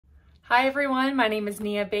Hi everyone, my name is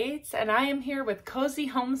Nia Bates and I am here with Cozy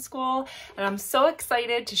Homeschool, and I'm so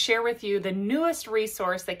excited to share with you the newest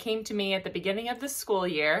resource that came to me at the beginning of the school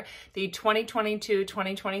year, the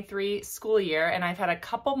 2022-2023 school year, and I've had a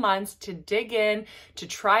couple months to dig in, to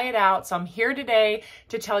try it out. So I'm here today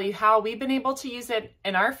to tell you how we've been able to use it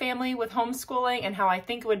in our family with homeschooling and how I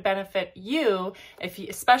think it would benefit you,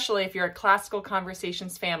 especially if you're a Classical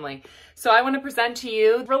Conversations family. So I want to present to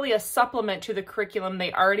you really a supplement to the curriculum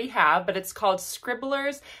they already have, but it's called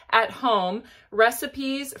Scribblers at Home,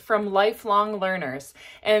 Recipes from Lifelong Learners.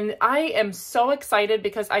 And I am so excited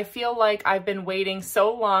because I feel like I've been waiting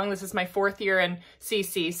so long. This is my 4th year in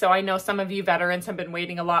CC, so I know some of you veterans have been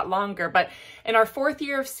waiting a lot longer, but in our 4th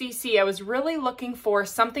year of CC, I was really looking for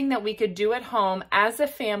something that we could do at home as a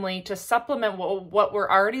family to supplement what we're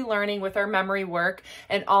already learning with our memory work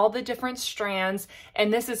and all the different strands.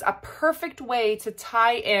 And this is a perfect way to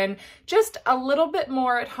tie in just a little bit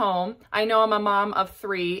more at home. I know I'm a mom of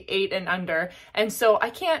 3, 8 and under, and so I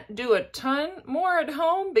can't do a ton more at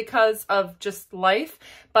home because of just life,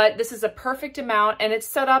 but this is a perfect amount and it's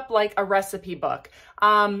set up like a recipe book.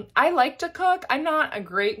 I like to cook. I'm not a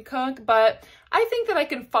great cook, but I think that I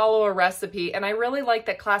can follow a recipe, and I really like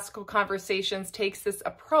that Classical Conversations takes this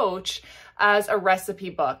approach as a recipe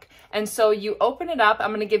book. And so you open it up. I'm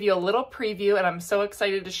going to give you a little preview, and I'm so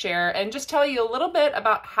excited to share and just tell you a little bit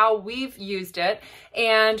about how we've used it,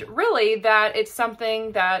 and really that it's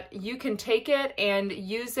something that you can take it and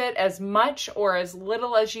use it as much or as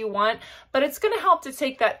little as you want, but it's going to help to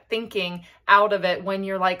take that thinking out of it when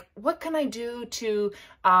you're like, what can I do to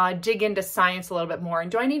dig into science a little bit more? And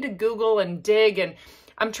do I need to Google and dig? And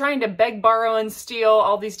I'm trying to beg, borrow, and steal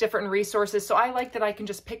all these different resources. So I like that I can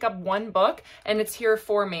just pick up one book and it's here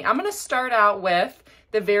for me. I'm going to start out with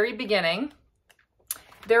the very beginning.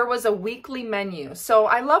 There was a weekly menu. So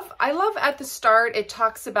I love at the start, it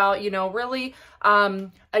talks about, really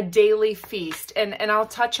a daily feast. And I'll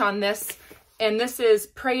touch on this. And this is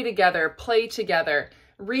pray together, play together,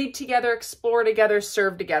 read together, explore together,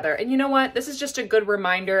 serve together. And you know what? This is just a good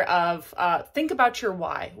reminder of think about your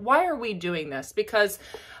why. Why are we doing this? Because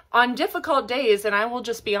on difficult days, and I will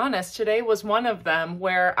just be honest, today was one of them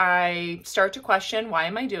where I start to question, why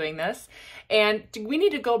am I doing this? And we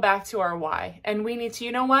need to go back to our why. And we need to,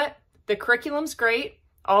 you know what? The curriculum's great.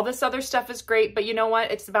 All this other stuff is great, but you know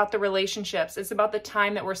what? It's about the relationships. It's about the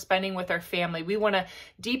time that we're spending with our family. We want to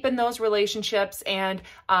deepen those relationships, and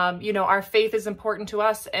our faith is important to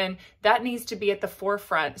us, and that needs to be at the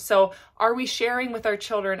forefront. So are we sharing with our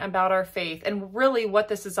children about our faith and really what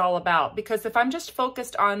this is all about? Because if I'm just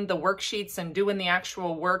focused on the worksheets and doing the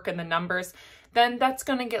actual work and the numbers, then that's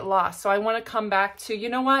going to get lost. So I want to come back to, you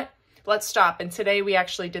know what? Let's stop. And today we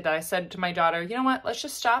actually did that. I said to my daughter, you know what? Let's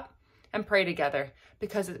just stop and pray together,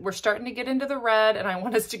 because we're starting to get into the red and I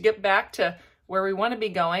want us to get back to where we want to be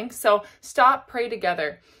going. So stop, pray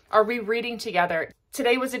together. Are we reading together?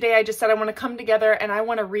 Today was a day I just said I want to come together and I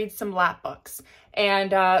want to read some lap books.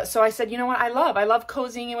 And so I said, you know what, I love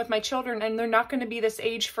cozying in with my children, and they're not going to be this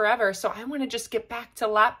age forever. So I want to just get back to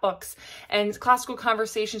lap books. And Classical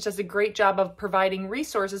Conversations does a great job of providing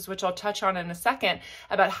resources, which I'll touch on in a second,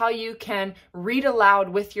 about how you can read aloud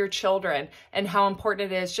with your children and how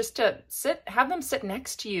important it is just to have them sit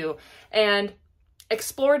next to you and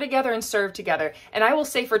explore together and serve together. And I will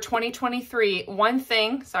say for 2023, one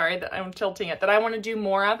thing, sorry that I'm tilting it, that I want to do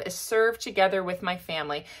more of is serve together with my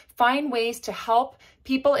family. Find ways to help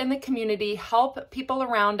people in the community, help people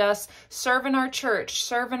around us, serve in our church,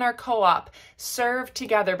 serve in our co-op, serve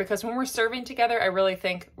together, because when we're serving together, I really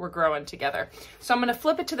think we're growing together. So I'm going to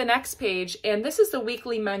flip it to the next page, and this is the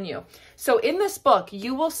weekly menu. So in this book,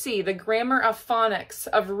 you will see the grammar of phonics,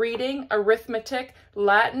 of reading, arithmetic,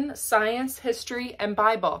 Latin, science, history, and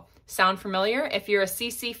Bible. Sound familiar? If you're a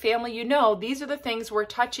CC family, you know these are the things we're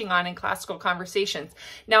touching on in Classical Conversations.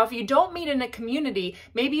 Now, if you don't meet in a community,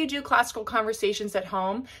 maybe you do Classical Conversations at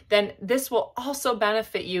home, then this will also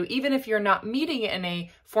benefit you, even if you're not meeting in a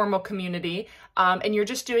formal community and you're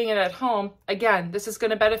just doing it at home. Again, this is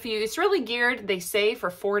going to benefit you. It's really geared, they say, for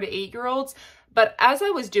 4 to 8-year-olds. But as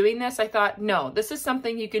I was doing this, I thought, no, this is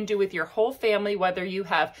something you can do with your whole family, whether you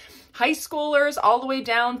have high schoolers all the way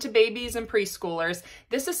down to babies and preschoolers.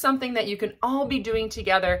 This is something that you can all be doing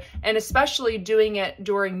together, and especially doing it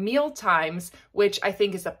during meal times, which I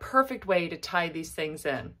think is a perfect way to tie these things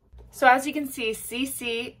in. So as you can see,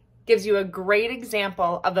 CC gives you a great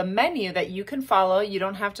example of a menu that you can follow. You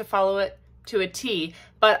don't have to follow it to a T,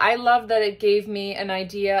 but I love that it gave me an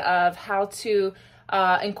idea of how to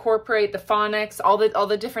incorporate the phonics, all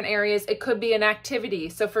the different areas. It could be an activity.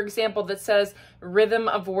 So for example, that says rhythm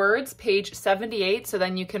of words, page 78. So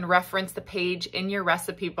then you can reference the page in your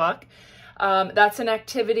recipe book. That's an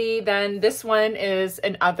activity. Then this one is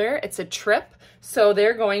an other, it's a trip. So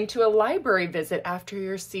they're going to a library visit after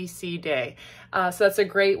your CC day. So that's a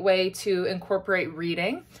great way to incorporate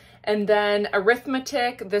reading. And then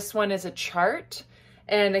arithmetic, this one is a chart,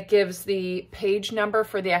 and it gives the page number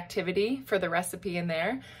for the activity for the recipe in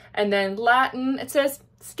there. And then Latin, it says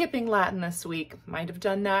skipping Latin this week. Might have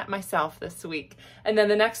done that myself this week. And then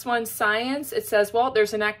the next one, science, it says, well,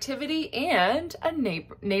 there's an activity and a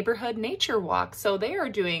neighborhood nature walk. So they are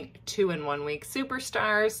doing 2 in 1 week,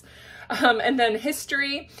 superstars. And then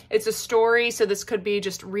history, it's a story. So this could be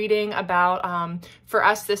just reading about, for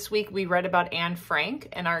us this week, we read about Anne Frank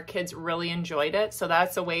and our kids really enjoyed it. So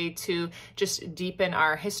that's a way to just deepen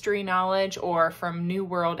our history knowledge, or from New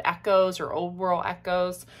World Echoes or Old World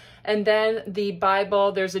Echoes. And then the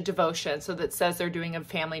Bible, there's a devotion. So that says they're doing a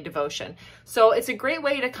family devotion. So it's a great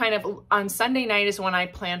way to kind of, on Sunday night is when I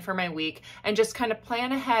plan for my week, and just kind of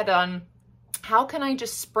plan ahead on how can I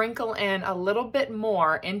just sprinkle in a little bit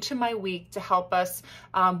more into my week to help us,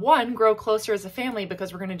 one, grow closer as a family,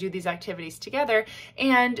 because we're going to do these activities together,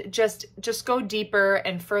 and just go deeper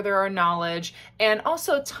and further our knowledge, and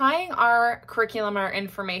also tying our curriculum, our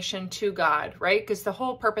information to God, right? Because the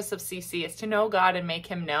whole purpose of CC is to know God and make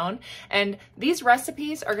him known. And these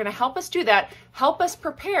recipes are going to help us do that, help us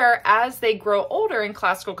prepare as they grow older in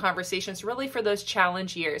classical conversations, really for those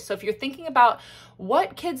challenge years. So if you're thinking about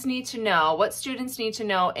what kids need to know, what students need to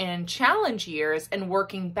know in challenge years, and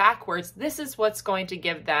working backwards, this is what's going to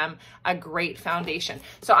give them a great foundation.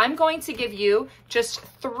 So I'm going to give you just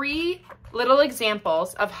 3 little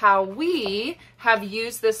examples of how we have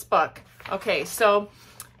used this book. Okay, so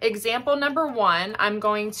example number 1, I'm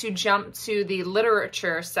going to jump to the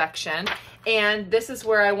literature section. And this is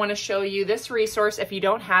where I want to show you this resource. If you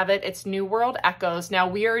don't have it, it's New World Echoes. Now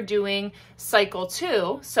we are doing cycle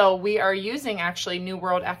 2. So we are using actually New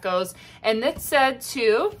World Echoes. And it said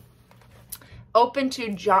to open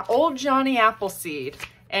to Old Johnny Appleseed.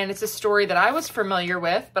 And it's a story that I was familiar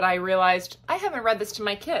with, but I realized I haven't read this to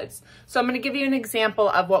my kids. So I'm going to give you an example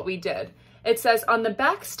of what we did. It says, on the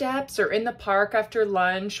back steps or in the park after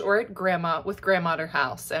lunch or at grandma at her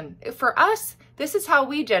house. And for us, this is how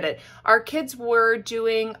we did it. Our kids were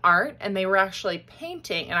doing art and they were actually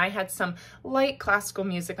painting, and I had some light classical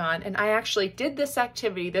music on, and I actually did this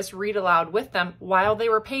activity, this read aloud with them while they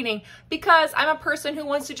were painting, because I'm a person who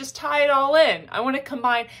wants to just tie it all in. I want to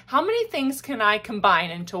combine, how many things can I combine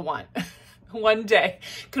into one? One day.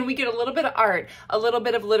 Can we get a little bit of art, a little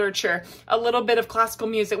bit of literature, a little bit of classical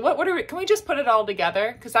music? Can we just put it all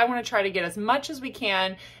together? Because I want to try to get as much as we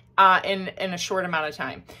can in a short amount of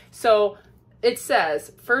time. So it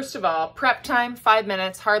says, first of all, prep time, 5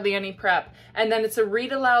 minutes, hardly any prep. And then it's a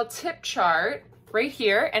read aloud tip chart right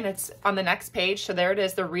here, and it's on the next page. So there it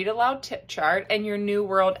is, the read aloud tip chart and your New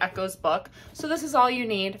World Echoes book. So this is all you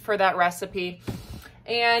need for that recipe.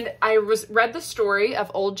 And I read the story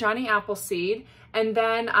of Old Johnny Appleseed, and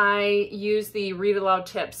then I used the read aloud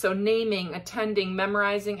tips. So naming, attending,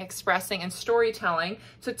 memorizing, expressing, and storytelling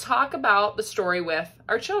to talk about the story with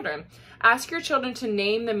our children. Ask your children to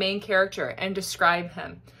name the main character and describe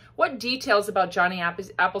him. What details about Johnny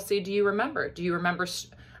Appleseed do you remember? Do you remember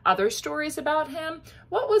other stories about him?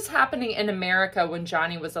 What was happening in America when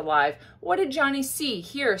Johnny was alive? What did Johnny see,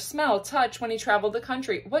 hear, smell, touch when he traveled the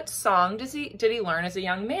country? What song did he learn as a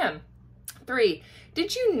young man? 3,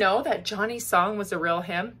 did you know that Johnny's song was a real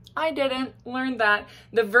hymn? I didn't learn that.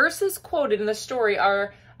 The verses quoted in the story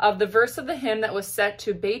are of the verse of the hymn that was set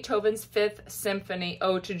to Beethoven's 5th Symphony,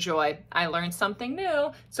 Ode to Joy. I learned something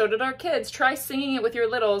new. So did our kids. Try singing it with your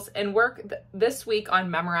littles and work this week on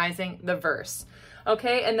memorizing the verse.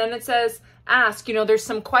 Okay, and then it says, ask, there's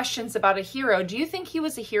some questions about a hero. Do you think he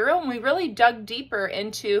was a hero? And we really dug deeper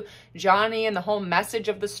into Johnny and the whole message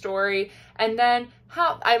of the story. And then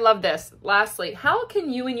I love this. Lastly, how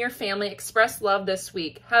can you and your family express love this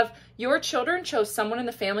week? Have your children chose someone in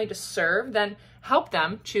the family to serve? Then help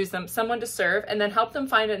them choose someone to serve, and then help them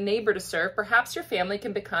find a neighbor to serve. Perhaps your family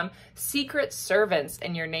can become secret servants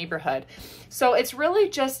in your neighborhood. So it's really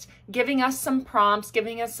just giving us some prompts,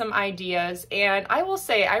 giving us some ideas. And I will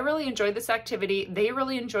say, I really enjoyed this activity. activity. They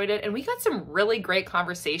really enjoyed it, and we got some really great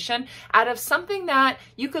conversation out of something that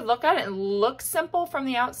you could look at it and look simple from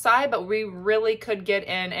the outside, but we really could get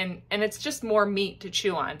in, and it's just more meat to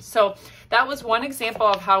chew on. So that was one example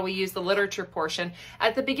of how we use the literature portion.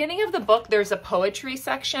 At the beginning of the book, there's a poetry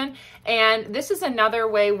section, and this is another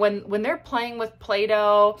way when they're playing with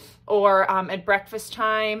Play-Doh or at breakfast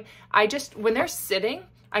time, when they're sitting,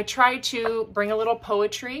 I try to bring a little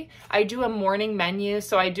poetry. I do a morning menu,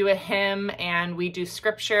 so I do a hymn and we do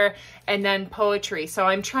scripture and then poetry. So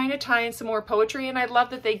I'm trying to tie in some more poetry, and I love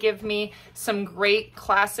that they give me some great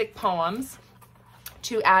classic poems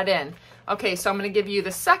to add in. Okay, so I'm going to give you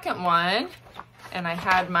the second one, and I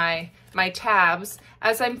had my tabs.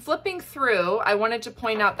 As I'm flipping through, I wanted to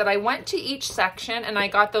point out that I went to each section and I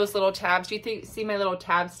got those little tabs. Do you see my little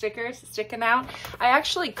tab stickers sticking out? I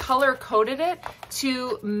actually color coded it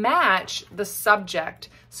to match the subject.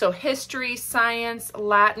 So history, science,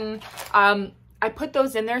 Latin, I put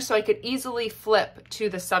those in there so I could easily flip to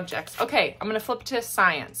the subjects. Okay, I'm gonna flip to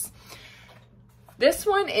science. This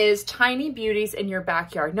one is Tiny Beauties in Your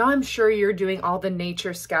Backyard. Now I'm sure you're doing all the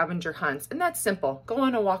nature scavenger hunts, and that's simple. Go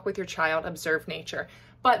on a walk with your child, observe nature.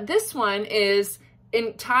 But this one is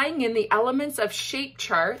tying in the elements of shape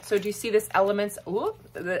chart. So do you see this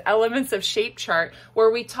the elements of shape chart,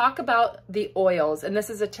 where we talk about the oils, and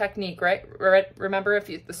this is a technique, right? Remember,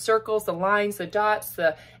 the circles, the lines, the dots,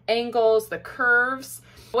 the angles, the curves.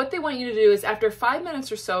 What they want you to do is, after 5 minutes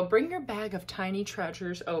or so, bring your bag of tiny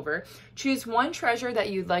treasures over, choose one treasure that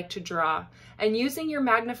you'd like to draw, and using your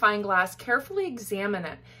magnifying glass, carefully examine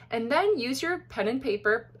it, and then use your pen and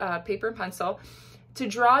paper and pencil to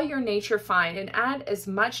draw your nature find and add as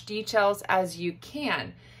much details as you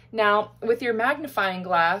can. Now, with your magnifying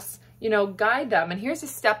glass, guide them, and here's a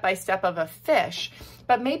step-by-step of a fish,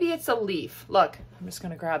 but maybe it's a leaf. Look, I'm just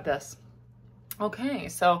gonna grab this. Okay,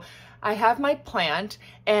 so I have my plant,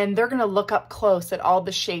 and they're gonna look up close at all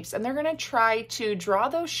the shapes, and they're gonna try to draw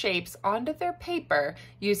those shapes onto their paper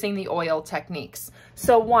using the oil techniques.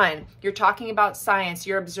 So one, you're talking about science,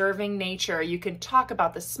 you're observing nature, you can talk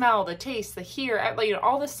about the smell, the taste, the hear,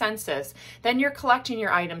 all the senses. Then you're collecting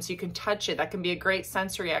your items, you can touch it, that can be a great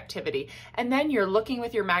sensory activity. And then you're looking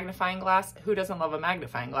with your magnifying glass. Who doesn't love a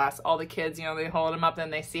magnifying glass? All the kids, they hold them up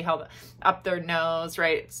and they see how up their nose,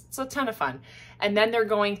 right? It's a ton of fun. And then they're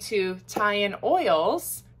going to tie in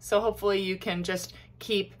oils. So hopefully you can just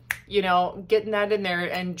keep, getting that in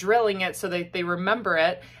there and drilling it so that they remember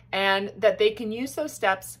it, and that they can use those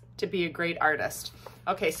steps to be a great artist.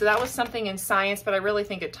 Okay, so that was something in science, but I really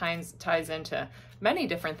think it ties into many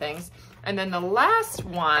different things. And then the last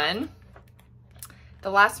one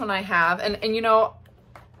I have, and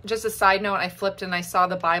just a side note, I flipped and I saw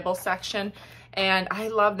the Bible section, and I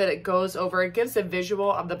love that it gives a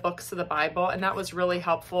visual of the books of the Bible, and that was really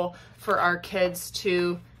helpful for our kids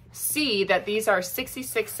to see that these are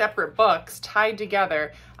 66 separate books tied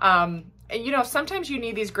together. And sometimes you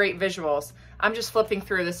need these great visuals. I'm just flipping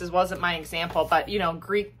through. This wasn't my example, but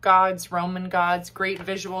Greek gods, Roman gods, great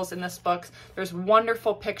visuals in this book. There's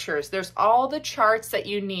wonderful pictures. There's all the charts that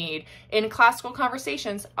you need in classical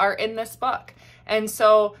conversations are in this book. And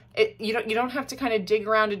so you don't have to kind of dig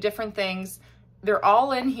around to different things. They're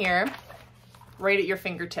all in here, right at your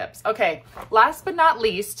fingertips. Okay, last but not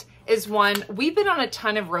least is one. We've been on a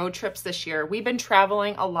ton of road trips this year. We've been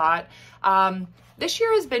traveling a lot. This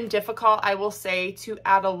year has been difficult, I will say, to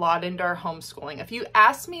add a lot into our homeschooling. If you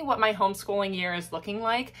ask me what my homeschooling year is looking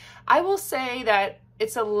like, I will say that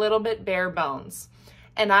it's a little bit bare bones.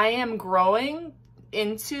 And I am growing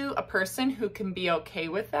into a person who can be okay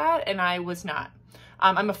with that, and I was not.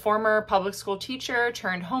 I'm a former public school teacher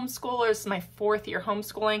turned homeschooler. This is my 4th year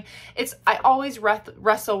homeschooling. I always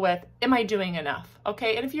wrestle with, am I doing enough?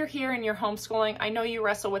 Okay, and if you're here and you're homeschooling, I know you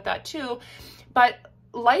wrestle with that too, but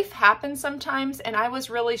life happens sometimes, and I was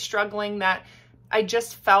really struggling that I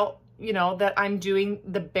just felt, that I'm doing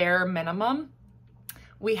the bare minimum.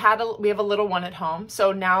 We have a little one at home,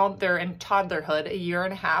 so now they're in toddlerhood, 1.5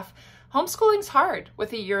 years. Homeschooling's hard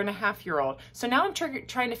with a 1.5-year-old. So now I'm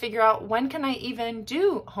trying to figure out, when can I even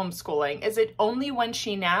do homeschooling? Is it only when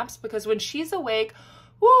she naps? Because when she's awake,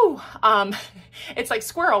 woo, it's like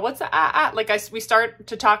squirrel, what's the like we start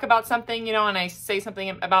to talk about something, and I say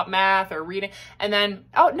something about math or reading, and then,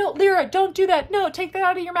 oh no, Lyra, don't do that. No, take that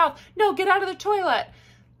out of your mouth. No, get out of the toilet.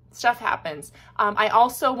 Stuff happens. I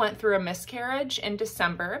also went through a miscarriage in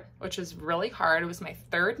December, which was really hard. It was my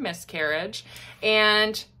 3rd miscarriage,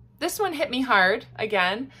 and this one hit me hard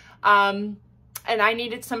again. And I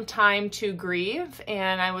needed some time to grieve,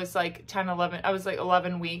 and I was like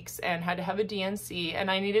 11 weeks and had to have a DNC, and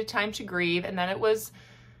I needed time to grieve. And then it was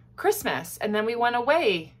Christmas, and then we went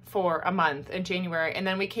away for a month in January, and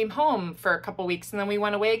then we came home for a couple weeks, and then we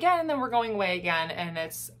went away again, and then we're going away again, and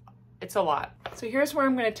it's a lot. So here's where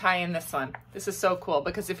I'm going to tie in this one. This is so cool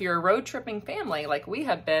because if you're a road tripping family like we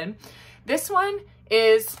have been, this one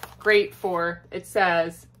is great for, it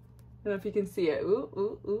says, I don't know if you can see it,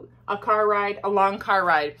 a car ride, a long car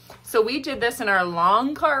ride. So we did this in our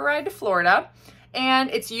long car ride to Florida, and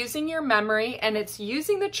it's using your memory, and it's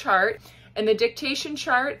using the chart, and the dictation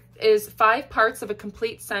chart is 5 parts of a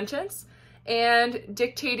complete sentence and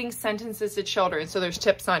dictating sentences to children. So there's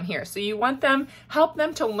tips on here. So you want them, help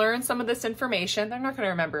them to learn some of this information. They're not going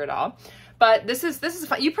to remember it all, but this is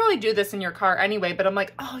fun. You probably do this in your car anyway, but I'm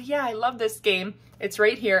like, oh yeah, I love this game. It's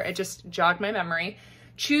right here. It just jogged my memory.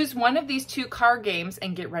 Choose one of these 2 car games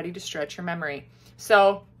and get ready to stretch your memory.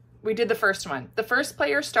 So we did the first one. The first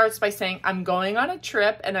player starts by saying, I'm going on a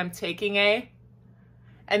trip and I'm taking a,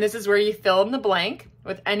 and this is where you fill in the blank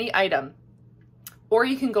with any item, or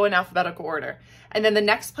you can go in alphabetical order. And then the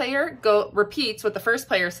next player repeats what the first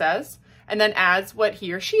player says and then adds what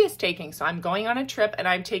he or she is taking. So I'm going on a trip and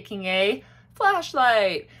I'm taking a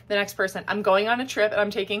flashlight. The next person, I'm going on a trip and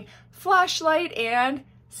I'm taking flashlight and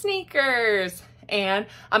sneakers. And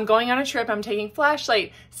I'm going on a trip, I'm taking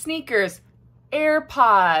flashlight, sneakers,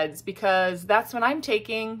 AirPods, because that's what I'm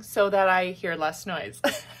taking so that I hear less noise.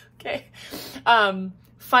 Okay.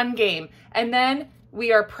 Fun game. And then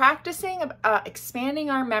we are practicing expanding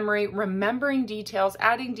our memory, remembering details,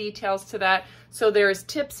 adding details to that. So there's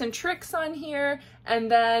tips and tricks on here.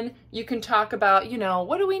 And then you can talk about,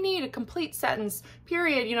 what do we need? A complete sentence,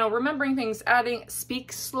 period, remembering things, adding,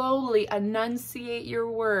 speak slowly, enunciate your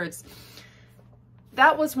words.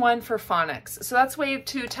 That was one for phonics. So that's way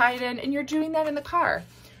to tie it in, and you're doing that in the car.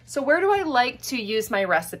 So where do I like to use my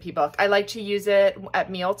recipe book? I like to use it at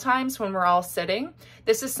meal times when we're all sitting.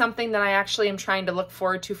 This is something that I actually am trying to look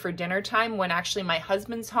forward to for dinner time when actually my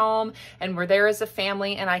husband's home and we're there as a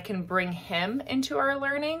family, and I can bring him into our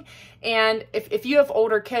learning. And if you have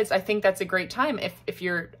older kids, I think that's a great time if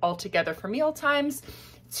you're all together for meal times,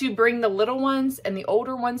 to bring the little ones and the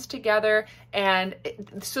older ones together, and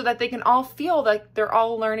so that they can all feel like they're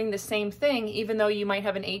all learning the same thing, even though you might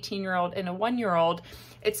have an 18-year-old and a 1-year-old.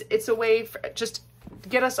 It's a way for just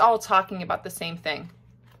get us all talking about the same thing.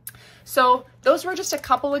 So those were just a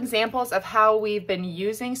couple examples of how we've been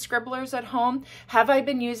using Scribblers at home. Have I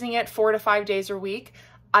been using it 4 to 5 days a week?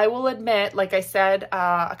 I will admit, like I said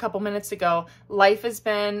a couple minutes ago, life has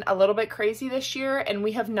been a little bit crazy this year, and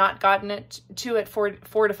we have not gotten it to it 4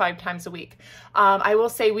 to 5 times a week. I will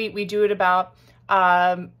say we do it about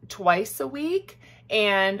twice a week.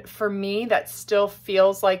 And for me, that still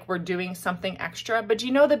feels like we're doing something extra. But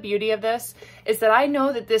you know, the beauty of this is that I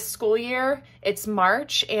know that this school year, it's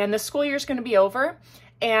March, and the school year is going to be over.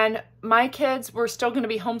 And my kids, we're still going to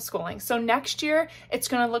be homeschooling. So next year, it's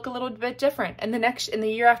going to look a little bit different. And the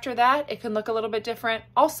year after that, it can look a little bit different.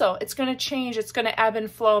 Also, it's going to change. It's going to ebb and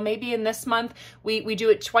flow. Maybe in this month, we do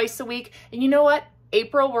it twice a week. And you know what?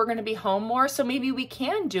 April, we're going to be home more. So maybe we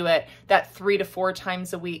can do it that 3 to 4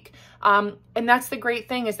 times a week. And that's the great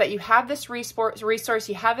thing, is that you have this resource,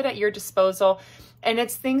 you have it at your disposal, and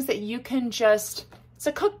it's things that you can it's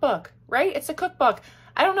a cookbook, right? It's a cookbook.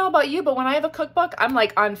 I don't know about you, but when I have a cookbook, I'm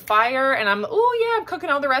like on fire, and I'm cooking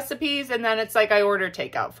all the recipes. And then it's like I order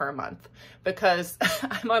takeout for a month because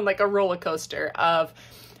I'm on like a roller coaster of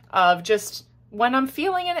just when I'm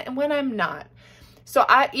feeling it and when I'm not. So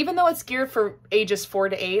even though it's geared for ages 4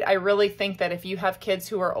 to 8, I really think that if you have kids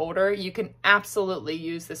who are older, you can absolutely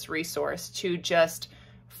use this resource to just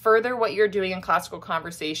further what you're doing in classical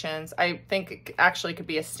conversations. I think it actually could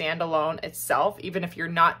be a standalone itself, even if you're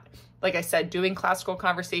not, like I said, doing classical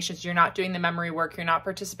conversations, you're not doing the memory work, you're not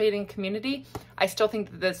participating in community. I still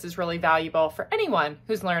think that this is really valuable for anyone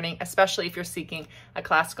who's learning, especially if you're seeking a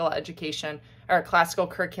classical education or a classical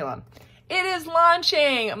curriculum. It is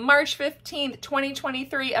launching March 15th,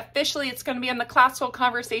 2023. Officially, it's going to be on the Classical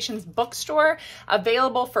Conversations bookstore,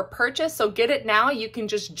 available for purchase. So get it now. You can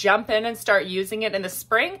just jump in and start using it in the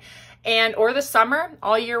spring or the summer,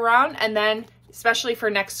 all year round, and then especially for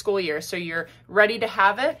next school year. So you're ready to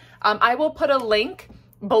have it. I will put a link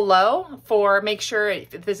below make sure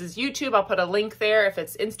if this is YouTube, I'll put a link there. If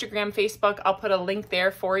it's Instagram, Facebook, I'll put a link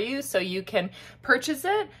there for you so you can purchase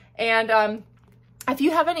it. And if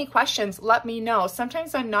you have any questions, let me know.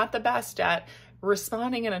 Sometimes I'm not the best at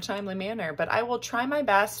responding in a timely manner, but I will try my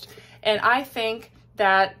best. And I think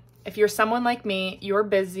that if you're someone like me, you're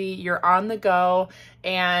busy, you're on the go,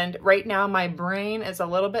 and right now my brain is a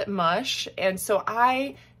little bit mush, and so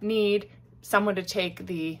I need someone to take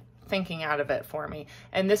the thinking out of it for me.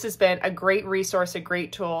 And this has been a great resource, a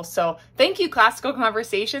great tool. So thank you, Classical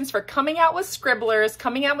Conversations, for coming out with Scribblers,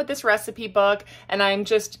 coming out with this recipe book. And I'm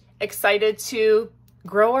just excited to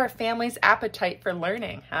grow our family's appetite for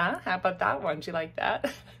learning. Huh? How about that one? Do you like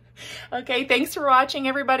that? Okay, thanks for watching,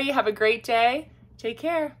 everybody. Have a great day. Take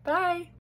care. Bye.